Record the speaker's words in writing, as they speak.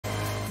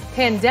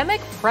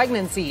Pandemic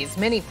pregnancies.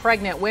 Many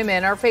pregnant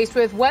women are faced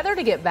with whether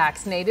to get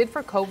vaccinated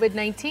for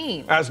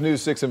COVID-19. As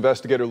News 6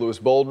 investigator Lewis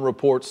Bolden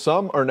reports,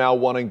 some are now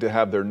wanting to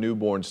have their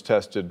newborns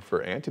tested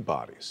for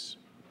antibodies.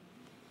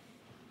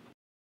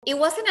 It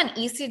wasn't an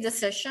easy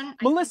decision.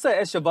 Melissa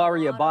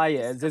Echevarria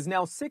Baez is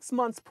now 6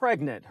 months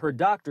pregnant, her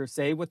doctors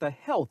say, with a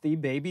healthy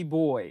baby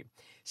boy.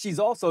 She's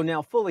also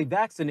now fully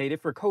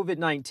vaccinated for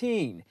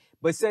COVID-19,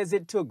 but says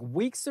it took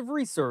weeks of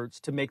research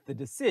to make the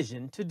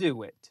decision to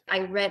do it.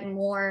 I read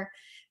more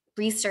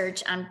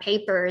research and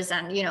papers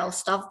and,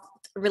 stuff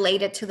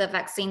related to the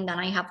vaccine than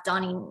I have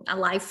done in a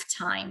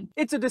lifetime.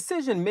 It's a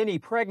decision many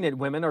pregnant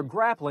women are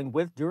grappling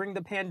with during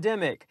the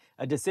pandemic,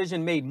 a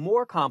decision made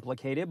more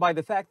complicated by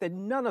the fact that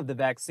none of the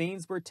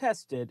vaccines were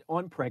tested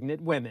on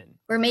pregnant women.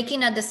 We're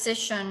making a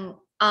decision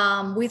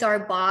with our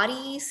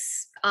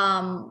bodies,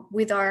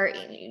 with our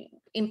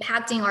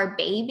impacting our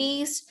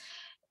babies,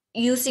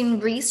 using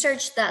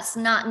research that's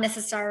not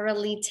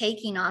necessarily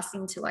taking us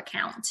into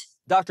account.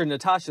 Dr.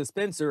 Natasha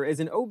Spencer is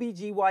an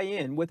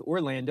OBGYN with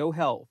Orlando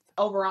Health.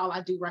 Overall,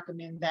 I do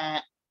recommend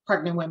that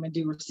pregnant women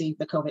do receive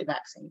the COVID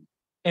vaccine.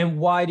 And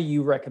why do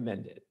you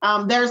recommend it?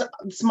 There's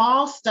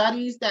small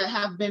studies that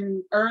have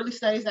been early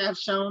studies that have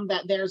shown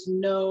that there's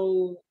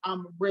no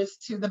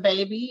risk to the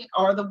baby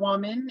or the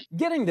woman.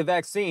 Getting the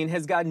vaccine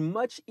has gotten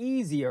much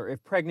easier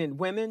if pregnant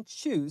women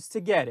choose to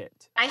get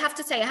it. I have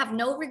to say I have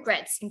no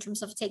regrets in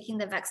terms of taking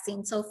the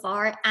vaccine so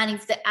far. And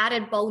if the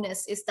added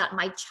bonus is that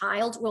my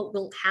child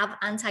will have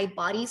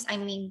antibodies,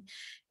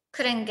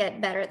 couldn't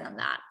get better than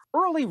that.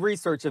 Early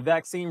research of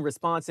vaccine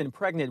response in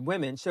pregnant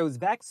women shows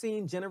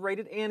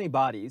vaccine-generated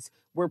antibodies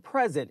were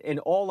present in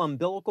all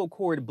umbilical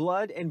cord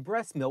blood and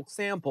breast milk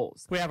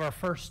samples. We have our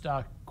first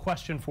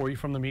question for you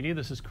from the media.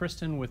 This is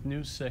Kristen with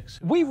News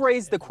 6. We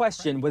raised the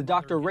question with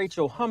Dr.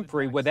 Rachel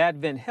Humphrey with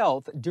Advent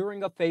Health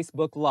during a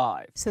Facebook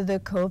Live. So the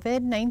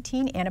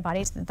COVID-19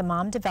 antibodies that the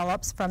mom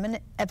develops from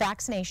a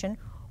vaccination,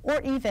 or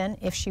even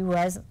if she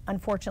was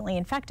unfortunately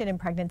infected in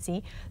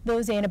pregnancy,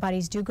 those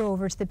antibodies do go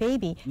over to the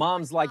baby.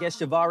 Moms like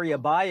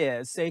Echevarria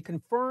Baez say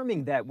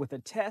confirming that with a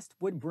test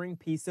would bring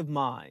peace of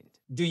mind.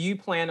 Do you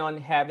plan on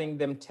having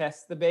them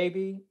test the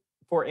baby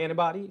for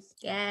antibodies?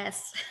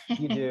 Yes.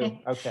 You do?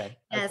 Okay.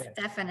 Yes, okay.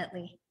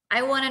 Definitely.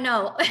 I want to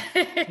know.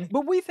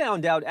 But we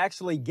found out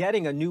actually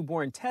getting a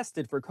newborn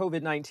tested for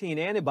COVID-19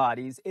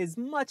 antibodies is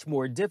much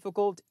more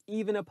difficult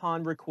even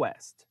upon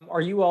request.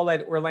 Are you all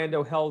at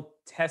Orlando Health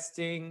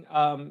testing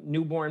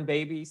newborn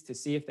babies to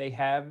see if they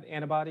have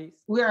antibodies?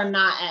 We are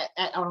not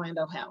at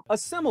Orlando Health. A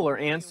similar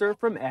answer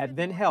from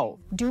Advent Health.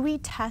 Do we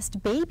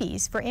test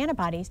babies for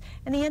antibodies?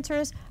 And the answer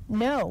is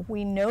no.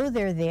 We know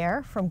they're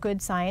there from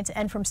good science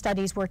and from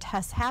studies where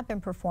tests have been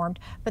performed,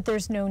 but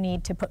there's no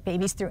need to put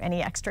babies through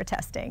any extra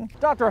testing.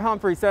 Dr.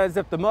 Humphrey says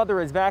if the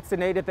mother is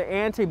vaccinated, the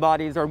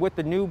antibodies are with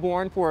the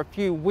newborn for a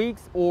few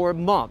weeks or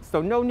months,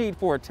 so no need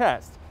for a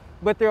test.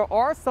 But there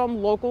are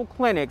some local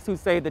clinics who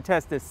say the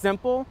test is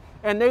simple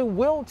and they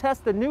will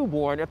test the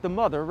newborn if the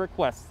mother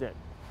requests it.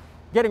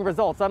 Getting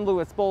results, I'm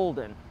Lewis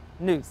Bolden,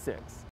 News 6.